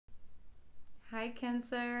Hi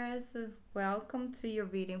Cancers, welcome to your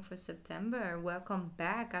reading for September. Welcome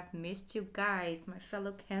back. I've missed you guys, my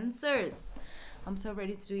fellow Cancers. I'm so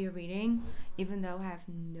ready to do your reading, even though I have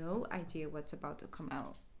no idea what's about to come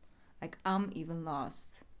out. Like, I'm even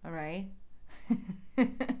lost, alright?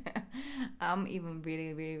 I'm even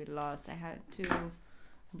really, really lost. I had to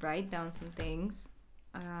write down some things.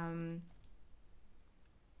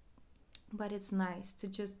 But it's nice to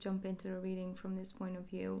just jump into the reading from this point of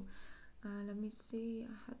view. Let me see.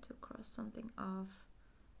 I had to cross something off.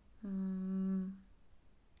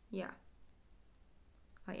 Yeah.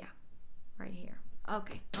 Oh yeah, right here.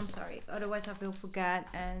 Okay, I'm sorry. Otherwise I will forget,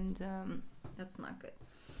 and that's not good.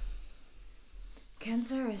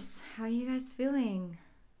 Cancers, how are you guys feeling?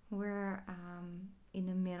 We're in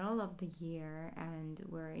the middle of the year, and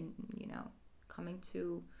we're coming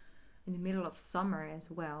to in the middle of summer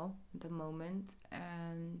as well at the moment,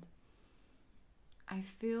 and I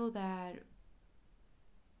feel that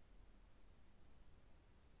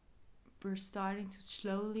we're starting to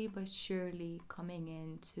slowly but surely coming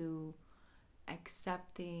into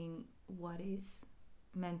accepting what is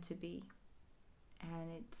meant to be,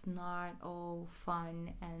 and it's not all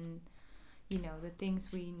fun and the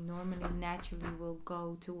things we normally naturally will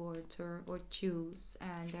go towards or choose,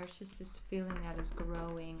 and there's just this feeling that is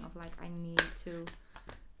growing of like, I need to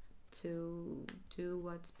do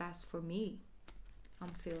what's best for me. I'm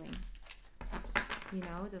feeling,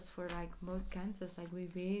 that's for like most Cancers, like we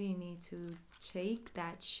really need to take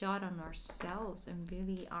that shot on ourselves and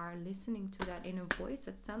really are listening to that inner voice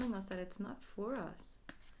that's telling us that it's not for us,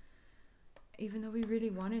 even though we really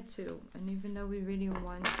wanted to, and even though we really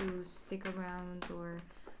want to stick around or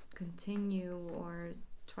continue or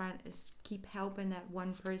try to keep helping that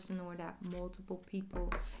one person or that multiple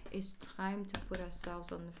people. It's time to put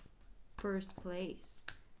ourselves on the first place.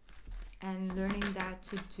 And learning that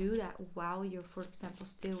to do that while you're, for example,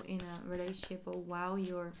 still in a relationship, or while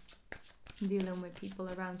you're dealing with people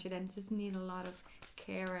around you that just need a lot of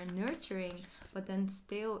care and nurturing, but then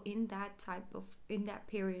still in that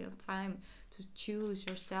period of time to choose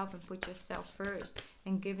yourself and put yourself first,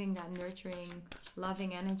 and giving that nurturing,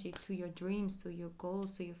 loving energy to your dreams, to your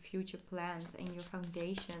goals, to your future plans and your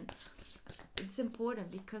foundation. It's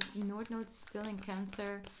important because the North Node is still in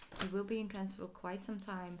Cancer. It will be in Cancer for quite some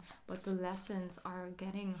time, but the lessons are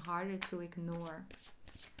getting harder to ignore.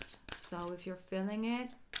 So if you're feeling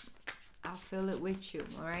it, I'll feel it with you,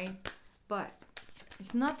 alright? But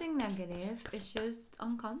it's nothing negative, it's just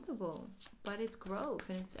uncomfortable. But it's growth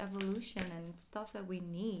and it's evolution and it's stuff that we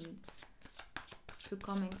need to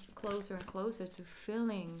coming closer and closer to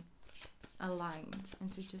feeling aligned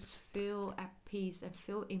and to just feel at peace and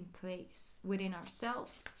feel in place within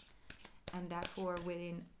ourselves, and therefore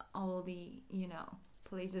within all the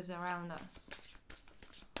places around us,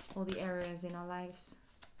 all the areas in our lives.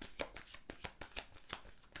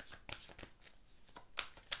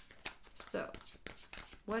 So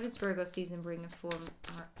what is Virgo season bringing for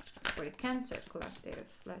the Cancer collective?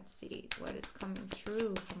 Let's see what is coming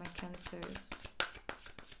true for my Cancers.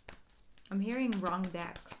 I'm hearing wrong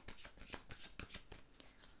deck.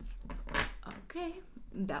 Okay,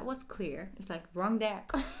 that was clear. It's like wrong deck.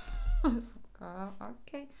 I was like, oh,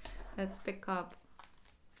 okay, let's pick up.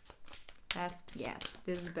 Yes,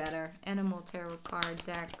 this is better. Animal tarot card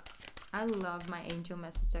deck. I love my angel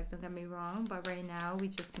message deck, don't get me wrong, but right now we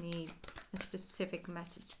just need a specific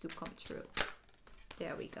message to come true.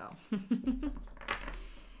 There we go.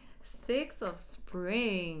 6 of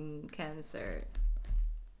Spring, Cancer.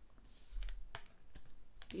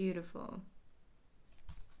 Beautiful.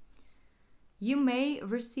 You may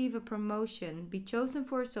receive a promotion, be chosen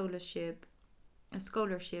for a scholarship,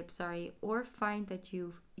 or find that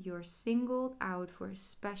you're singled out for a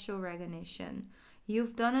special recognition.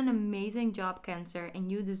 You've done an amazing job, Cancer,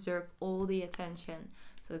 and you deserve all the attention.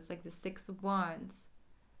 So it's like the 6 of Wands.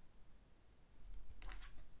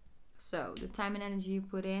 So the time and energy you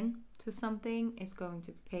put in to something is going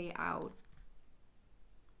to pay out.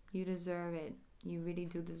 You deserve it. You really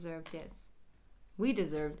do deserve this. We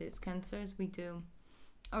deserve this, Cancers. We do.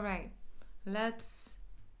 All right. Let's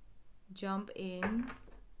jump in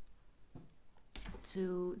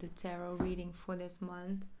to the tarot reading for this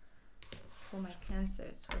month for my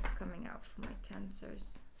Cancers. What's coming out for my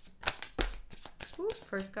Cancers? Ooh,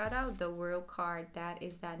 first got out the World card. That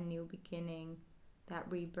is that new beginning, that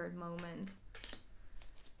rebirth moment.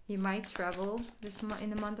 You might travel in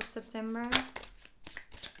the month of September,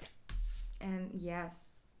 and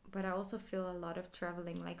yes, but I also feel a lot of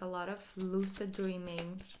traveling, like a lot of lucid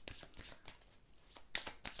dreaming.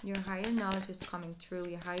 Your higher knowledge is coming true.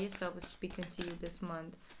 Your higher self is speaking to you this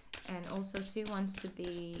month, and also she wants to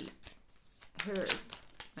be heard.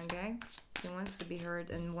 Okay, so he wants to be heard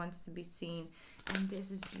and wants to be seen. And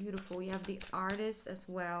this is beautiful. We have the artist as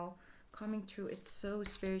well coming through. It's so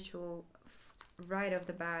spiritual right off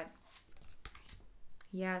the bat.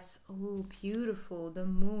 Yes. Oh, beautiful. The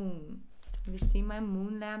moon. You see my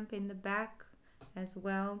moon lamp in the back as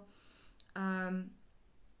well. The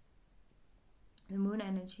moon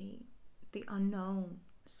energy, the unknown,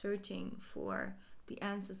 searching for the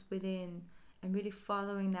answers within, and really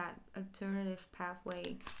following that alternative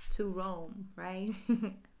pathway to Rome, right?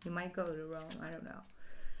 You might go to Rome, I don't know.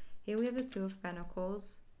 Here we have the Two of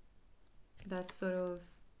Pentacles. That's sort of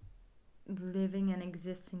living and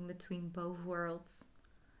existing between both worlds.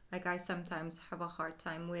 Like, I sometimes have a hard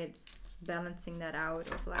time with balancing that out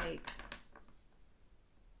of like,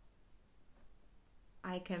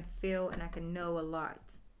 I can feel and I can know a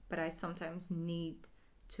lot, but I sometimes need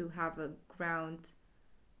to have a ground,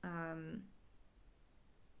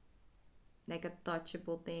 like a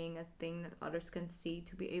touchable thing, a thing that others can see,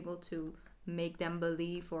 to be able to make them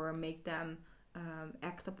believe or make them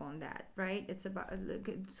act upon that, right? It's about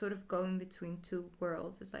sort of going between two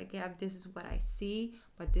worlds. It's like, yeah, this is what I see,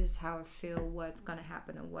 but this is how I feel, what's gonna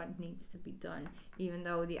happen and what needs to be done, even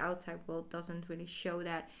though the outside world doesn't really show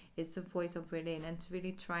that. It's the voice of within, and it's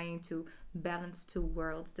really trying to balance two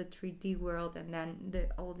worlds, the 3D world and then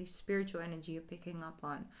all the spiritual energy you're picking up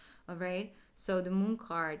on. All right, so the moon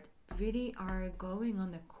card really are going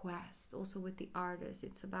on the quest. Also with the artist,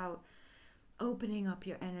 it's about opening up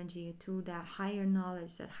your energy to that higher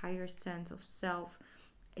knowledge, that higher sense of self.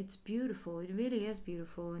 It's beautiful. It really is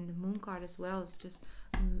beautiful. And the moon card as well is just,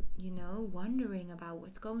 you know, wondering about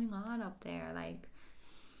what's going on up there. Like,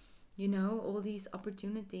 you know, all these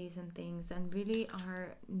opportunities and things, and really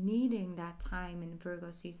are needing that time in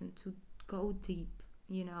Virgo season to go deep,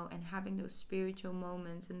 you know, and having those spiritual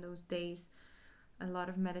moments in those days. A lot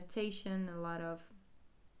of meditation, a lot of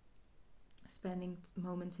spending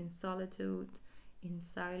moments in solitude, in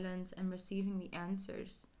silence, and receiving the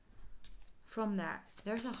answers from that.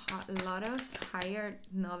 There's a lot of higher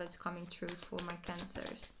knowledge coming through for my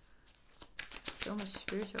Cancers. So much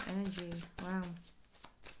spiritual energy. Wow.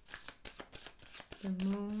 The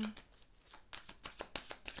moon.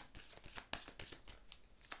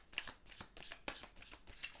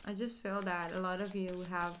 I just feel that a lot of you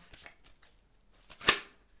have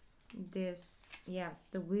this, yes,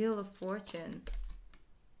 the Wheel of Fortune.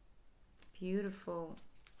 Beautiful.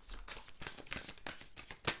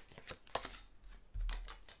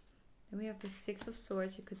 Then we have the Six of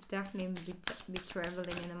Swords. You could definitely be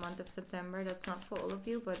traveling in the month of September. That's not for all of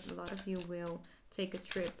you, but a lot of you will take a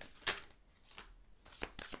trip.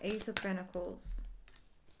 Ace of Pentacles.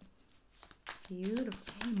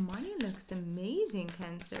 Beautiful. Hey, money looks amazing,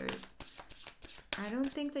 Cancers. I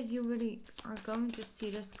don't think that you really are going to see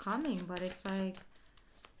this coming, but it's like,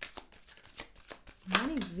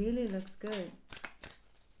 money really looks good.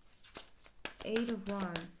 Eight of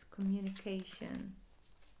Wands, communication,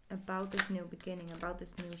 about this new beginning, about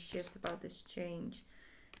this new shift, about this change.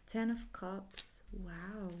 10 of Cups,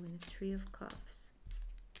 wow, and the 3 of Cups.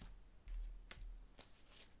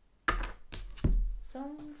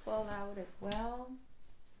 Some fall out as well.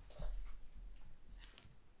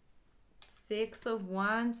 6 of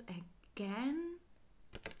Wands again,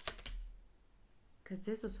 because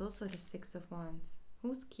this is also the 6 of Wands.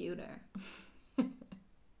 Who's cuter?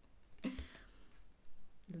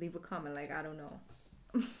 Leave a comment, like, I don't know.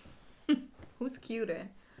 Who's cuter?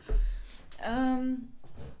 Let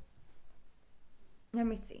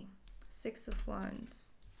me see. 6 of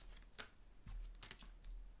Wands.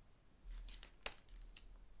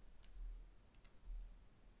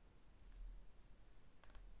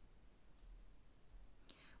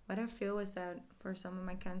 What I feel is that for some of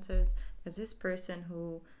my Cancers, there's this person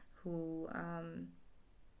who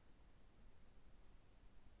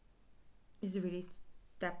is really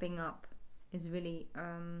stepping up, is really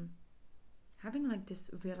having like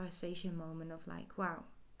this realization moment of like, wow,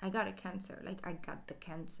 I got a Cancer, like I got the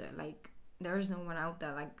Cancer, like there's no one out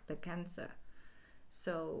there like the Cancer,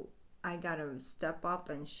 so I gotta step up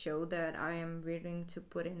and show that I am willing to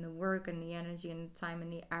put in the work and the energy and the time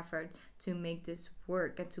and the effort to make this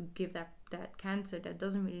work, and to give that Cancer that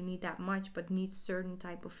doesn't really need that much but needs certain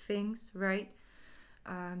type of things, right?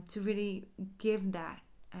 To really give that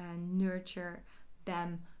and nurture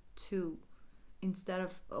them too, instead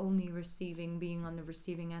of only receiving, being on the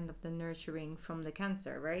receiving end of the nurturing from the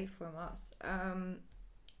Cancer, right? From us.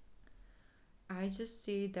 I just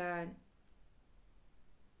see that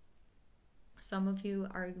some of you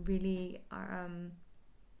are really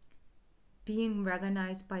being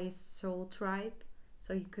recognized by a soul tribe.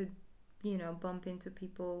 So you could, you know, bump into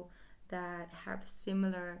people that have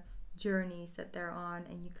similar journeys that they're on,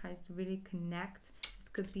 and you guys really connect. This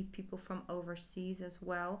could be people from overseas as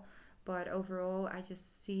well, but overall I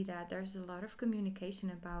just see that there's a lot of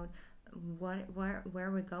communication about where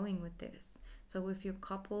we're going with this. So if you're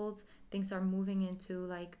coupled, things are moving into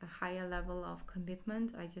like a higher level of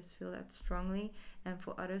commitment. I just feel that strongly. And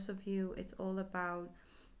for others of you, it's all about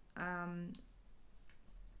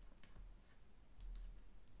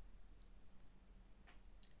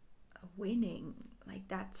winning, like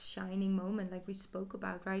that shining moment, like we spoke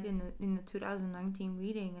about, right, in the 2019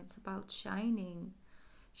 reading. It's about shining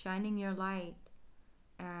your light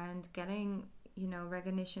and getting, you know,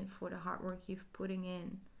 recognition for the hard work you've putting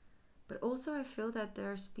in. But also I feel that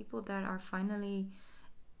there's people that are finally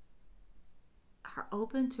are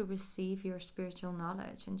open to receive your spiritual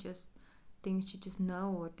knowledge and just things you just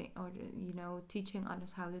know, or you know, teaching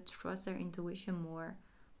others how to trust their intuition more.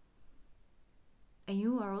 And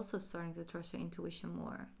you are also starting to trust your intuition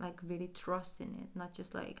more, like really trust in it, not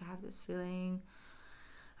just like I have this feeling,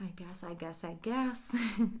 I guess.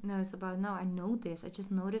 No, it's about, no, I know this, I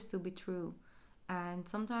just know this to be true. And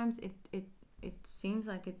sometimes it seems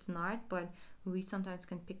like it's not, but we sometimes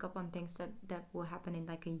can pick up on things that will happen in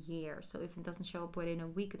like a year. So if it doesn't show up within a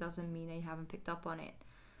week, it doesn't mean that you haven't picked up on it.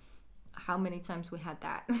 How many times we had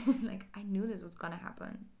that? Like, I knew this was gonna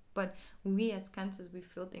happen. But we as Cancers, we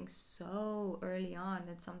feel things so early on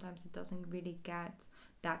that sometimes it doesn't really get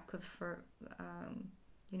that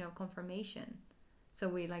confirmation. So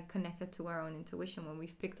we like connected to our own intuition when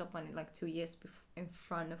we've picked up on it like 2 years in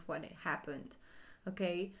front of what it happened.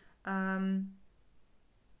 Okay. I'm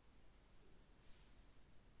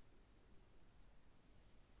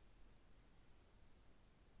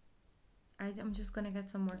just gonna get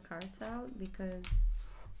some more cards out because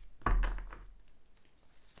I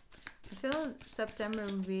feel September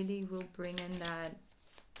really will bring in that,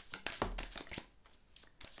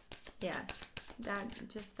 yes, that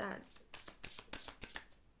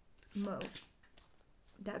mode,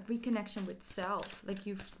 that reconnection with self. Like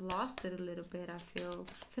you've lost it a little bit. I feel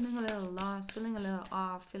feeling a little lost, feeling a little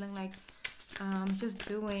off, feeling like I'm just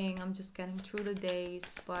getting through the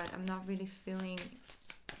days, but I'm not really feeling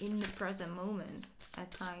in the present moment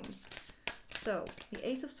at times. So the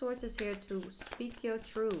Ace of Swords is here to speak your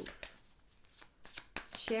truth,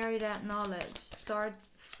 share that knowledge, start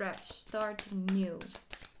fresh, start new,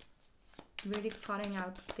 really cutting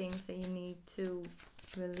out things that you need to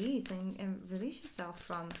release and release yourself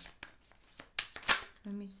from.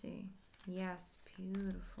 Let me see. Yes,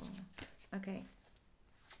 beautiful. Okay,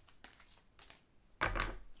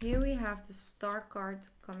 here we have the Star card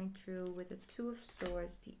coming through with the Two of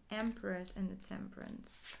Swords, the Empress, and the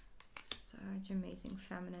Temperance. Such amazing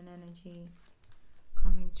feminine energy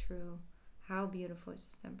coming through. How beautiful is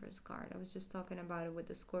this Temperance card? I was just talking about it with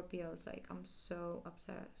the Scorpios. Like, I'm so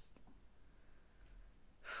obsessed.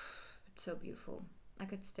 It's so beautiful. I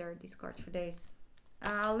could stare at these cards for days.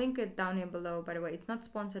 I'll link it down here below, by the way. It's not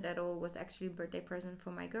sponsored at all. It was actually a birthday present for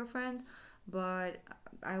my girlfriend, but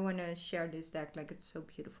I want to share this deck. Like, it's so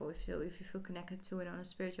beautiful. If you feel connected to it on a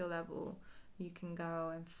spiritual level, you can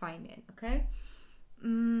go and find it. Okay.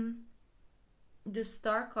 The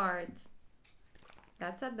Star card,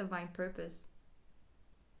 that's a divine purpose.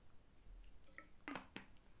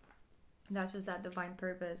 That's just that divine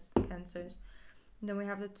purpose, Cancers. And then we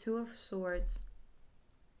have the Two of Swords,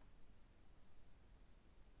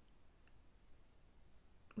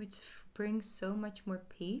 which brings so much more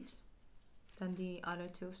peace than the other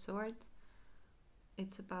Two of Swords.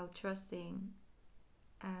 It's about trusting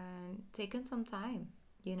and taking some time,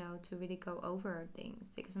 you know, to really go over things,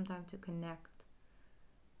 taking some time to connect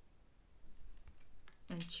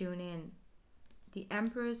and tune in. The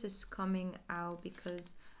Empress is coming out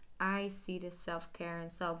because I see the self-care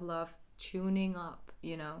and self-love tuning up,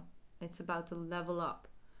 you know. It's about to level up.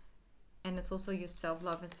 And it's also your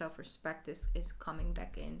self-love and self-respect is coming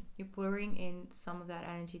back in. You're pouring in some of that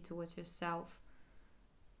energy towards yourself.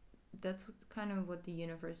 That's what the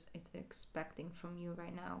universe is expecting from you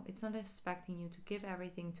right now. It's not expecting you to give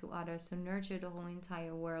everything to others, to nurture the whole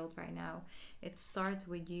entire world right now. It starts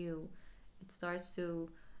with you. It starts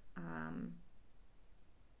to...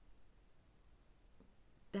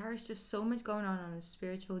 there is just so much going on a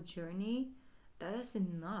spiritual journey. That is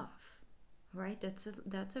enough. Right, that's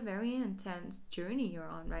a very intense journey you're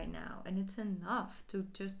on right now, and it's enough to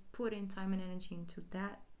just put in time and energy into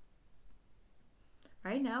that.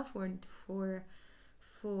 Right now, for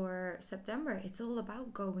September, it's all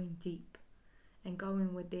about going deep and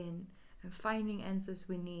going within and finding answers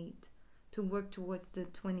we need to work towards the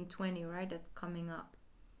 2020, right? That's coming up.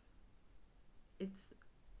 It's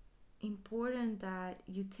important that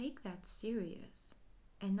you take that serious,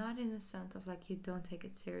 and not in the sense of like you don't take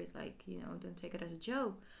it serious, like, you know, don't take it as a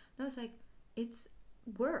joke. No, it's like it's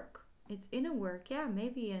work. It's inner work, yeah,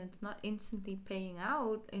 maybe, and it's not instantly paying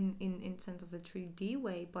out in sense of a 3D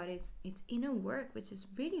way, but it's inner work, which is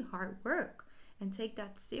really hard work. And take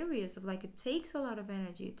that serious of like, it takes a lot of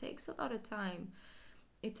energy, it takes a lot of time,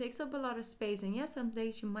 it takes up a lot of space. And yes, some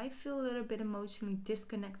days you might feel a little bit emotionally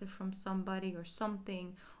disconnected from somebody or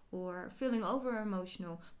something, or feeling over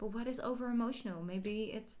emotional. But what is over emotional?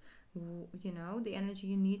 Maybe it's, you know, the energy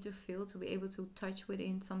you need to feel to be able to touch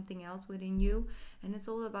within something else within you. And it's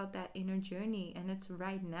all about that inner journey, and it's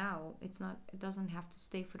right now. It's not, it doesn't have to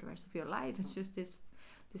stay for the rest of your life. It's just this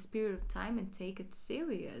period of time, and take it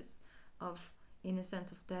serious of, in a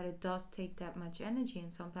sense of that it does take that much energy,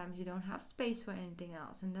 and sometimes you don't have space for anything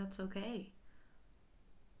else, and that's okay.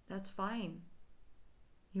 That's fine.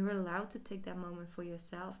 You're allowed to take that moment for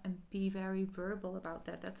yourself and be very verbal about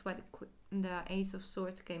that. That's why the Ace of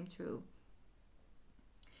Swords came through.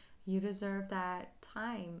 You deserve that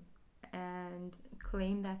time and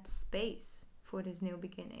claim that space for this new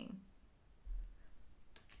beginning.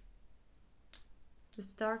 The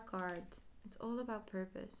Star card, it's all about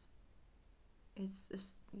purpose. It's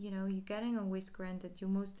just, you know, you're getting a wish granted. You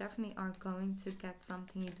most definitely are going to get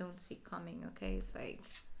something you don't see coming, okay? It's like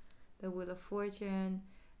the Wheel of Fortune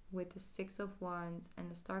with the Six of Wands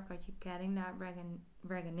and the Star card. You're getting that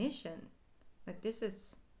recognition. Like, this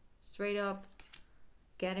is straight up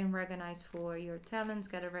getting recognized for your talents,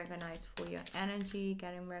 getting recognized for your energy,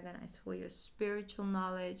 getting recognized for your spiritual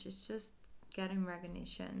knowledge. It's just getting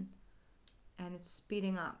recognition, and it's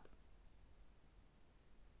speeding up.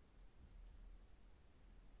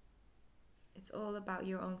 It's all about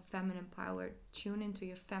your own feminine power. Tune into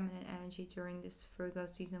your feminine energy during this Virgo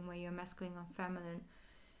season, where you're masculine and feminine.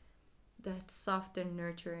 That soft and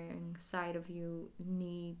nurturing side of you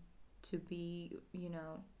need to be, you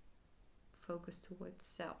know, focused towards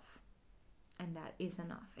self. And that is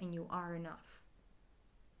enough. And you are enough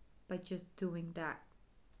by just doing that.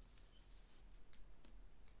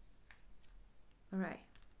 Alright.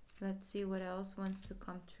 Let's see what else wants to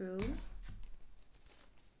come through.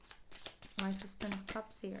 Why is this Ten of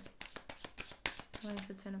Cups here? Why is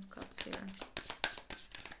the Ten of Cups here?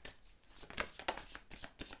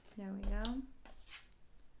 There we go.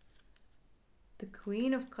 The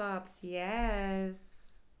Queen of Cups,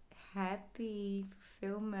 yes. Happy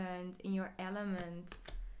fulfillment in your element.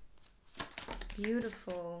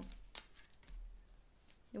 Beautiful.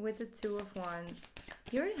 With the Two of Wands.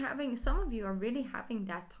 You're having, some of you are really having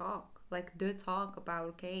that talk. Like the talk about,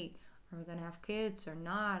 okay, are we gonna have kids or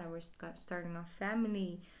not? Or we're starting a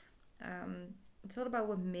family. It's all about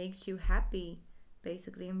what makes you happy,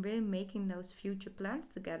 basically, and really making those future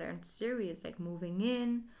plans together and serious, like moving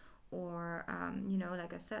in, or you know,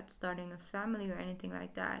 like I said, starting a family or anything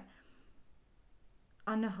like that.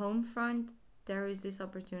 On the home front, there is this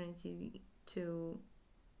opportunity to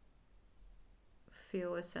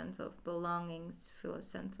feel a sense of belongings, feel a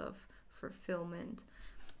sense of fulfillment.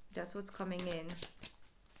 That's what's coming in.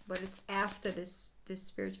 But it's after this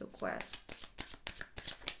spiritual quest.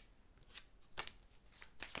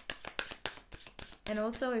 And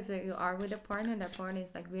also, if you are with a partner, that partner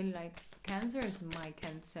is like really like, Cancer is my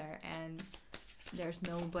Cancer, and there's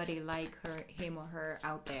nobody like him or her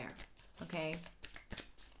out there. Okay?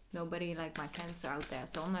 Nobody like my Cancer out there,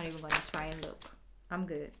 so I'm not even going to try and look. I'm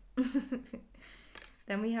good.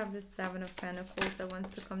 Then we have the Seven of Pentacles that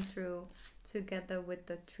wants to come through together with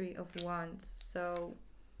the Three of Wands. So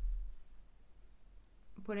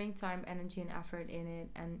putting time, energy, and effort in it,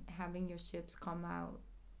 and having your ships come out,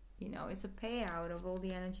 you know, it's a payout of all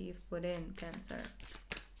the energy you've put in, Cancer.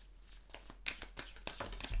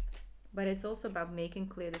 But it's also about making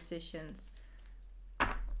clear decisions.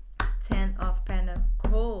 Ten of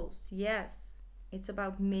Pentacles, yes. It's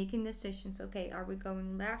about making decisions. Okay, are we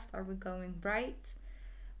going left? Are we going right?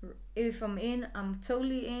 If I'm in, I'm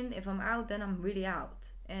totally in. If I'm out, then I'm really out.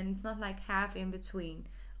 And it's not like half in between.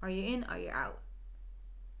 Are you in? Are you out?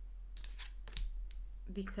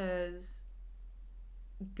 Because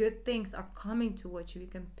good things are coming towards you. You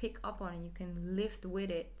can pick up on it. You can lift with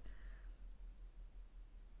it.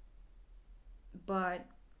 But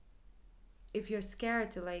if you're scared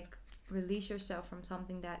to like release yourself from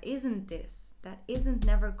something that isn't this, that isn't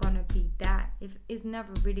never gonna be that, if is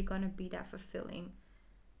never really gonna be that fulfilling,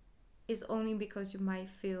 is only because you might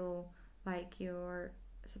feel like you're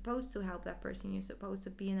supposed to help that person, you're supposed to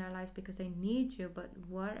be in their life because they need you. But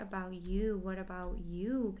what about you? What about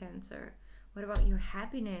you, Cancer? What about your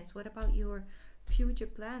happiness? What about your future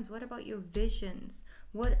plans? What about your visions?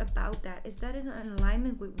 What about that? Is that in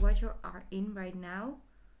alignment with what you are in right now?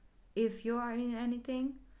 If you are in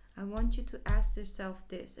anything, I want you to ask yourself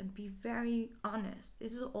this and be very honest.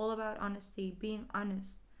 This is all about honesty, being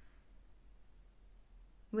honest.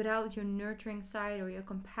 Without your nurturing side or your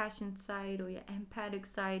compassionate side or your empathic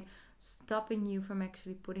side stopping you from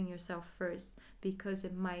actually putting yourself first because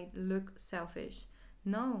it might look selfish.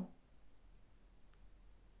 No.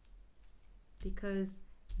 Because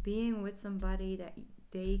being with somebody that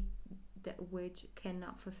which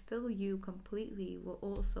cannot fulfill you completely will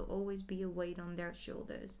also always be a weight on their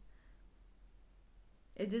shoulders.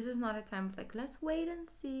 This is not a time of like, let's wait and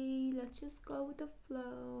see, let's just go with the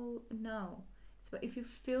flow. No. So if you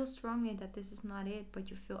feel strongly that this is not it, but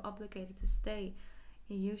you feel obligated to stay,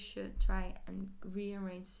 you should try and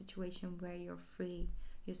rearrange the situation where you're free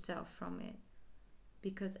yourself from it.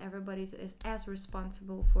 Because everybody is as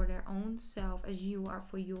responsible for their own self as you are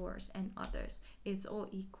for yours and others. It's all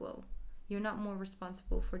equal. You're not more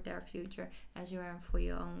responsible for their future as you are for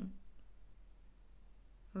your own.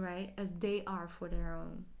 Right? As they are for their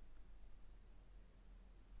own.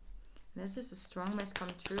 That's just a strong mess come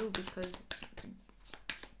true because,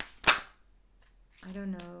 I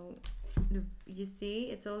don't know, you see,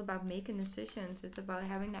 it's all about making decisions. It's about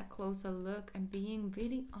having that closer look and being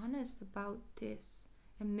really honest about this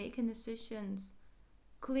and making decisions,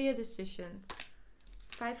 clear decisions.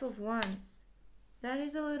 5 of Wands. That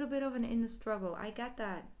is a little bit of an inner struggle. I get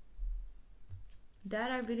that.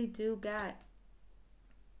 That I really do get.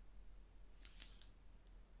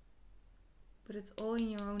 But it's all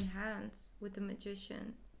in your own hands with the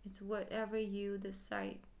Magician. It's whatever you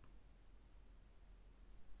decide.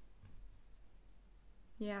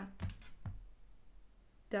 Yeah.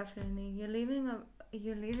 Definitely. You're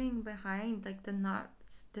leaving behind like the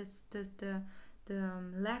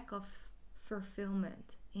lack of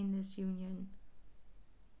fulfillment in this union.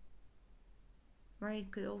 Right?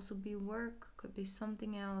 It could also be work, could be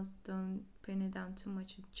something else. Don't pin it down too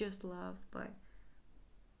much to just love, but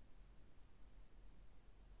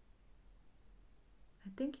I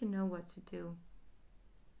think you know what to do.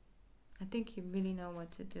 I think you really know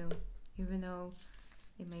what to do. Even though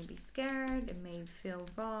it may be scared, it may feel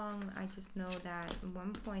wrong. I just know that at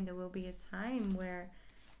one point there will be a time where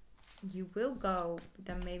you will go, but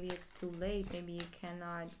then maybe it's too late. Maybe you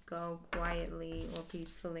cannot go quietly or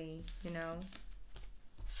peacefully, you know.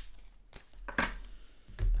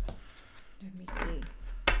 Let me see.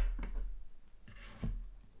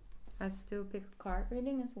 Let's do pick a card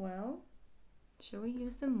reading as well. Should we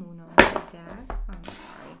use the moon on like that? Oh, I'm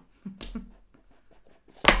sorry.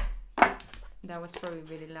 That was probably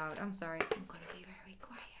really loud. I'm sorry. I'm gonna be very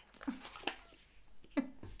quiet.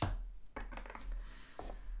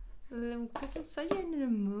 Because I'm such in the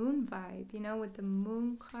moon vibe, you know, with the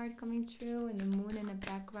moon card coming through and the moon in the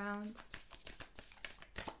background.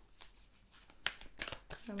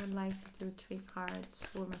 I would like to do 3 cards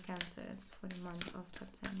for my Cancers for the month of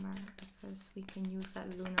September, because we can use that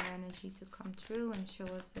lunar energy to come through and show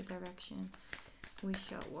us the direction we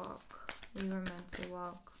shall walk. We were meant to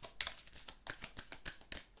walk.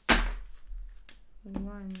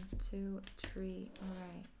 1, 2, 3. All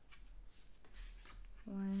right.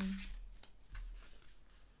 1,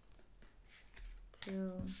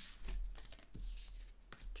 2,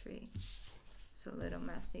 3. It's a little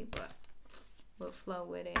messy, but we'll flow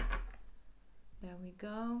with it. There we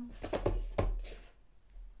go.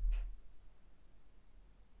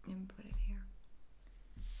 And put it here.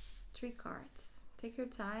 3 cards. Take your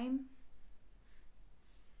time.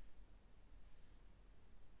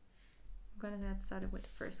 I'm gonna get started with the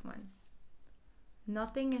first one.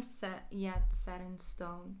 Nothing is set in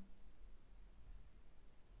stone.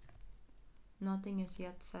 Nothing is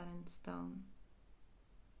yet set in stone.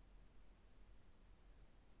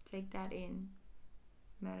 Take that in.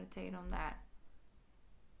 Meditate on that.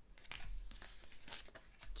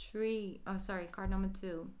 Card number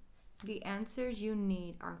 2. The answers you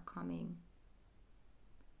need are coming.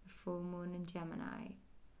 The full moon in Gemini.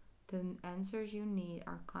 The answers you need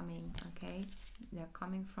are coming, okay? They're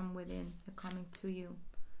coming from within. They're coming to you.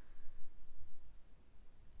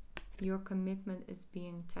 Your commitment is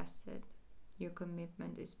being tested. Your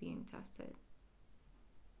commitment is being tested.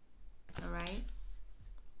 All right?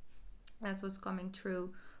 That's what's coming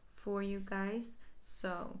true for you guys.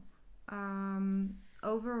 So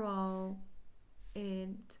overall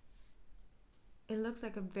it looks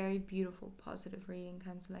like a very beautiful positive reading,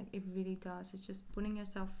 kind of like it really does. It's just putting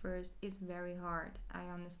yourself first is very hard. I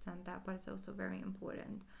understand that, but it's also very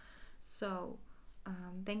important. So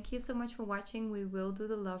Thank you so much for watching. We will do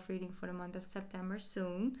the love reading for the month of September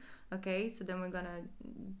soon. Okay, so then we're gonna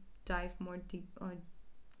dive more deep, or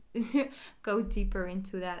go deeper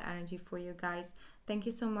into that energy for you guys. Thank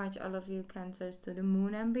you so much. I love you, Cancers, to the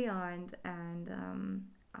moon and beyond. And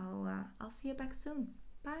I'll see you back soon.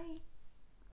 Bye.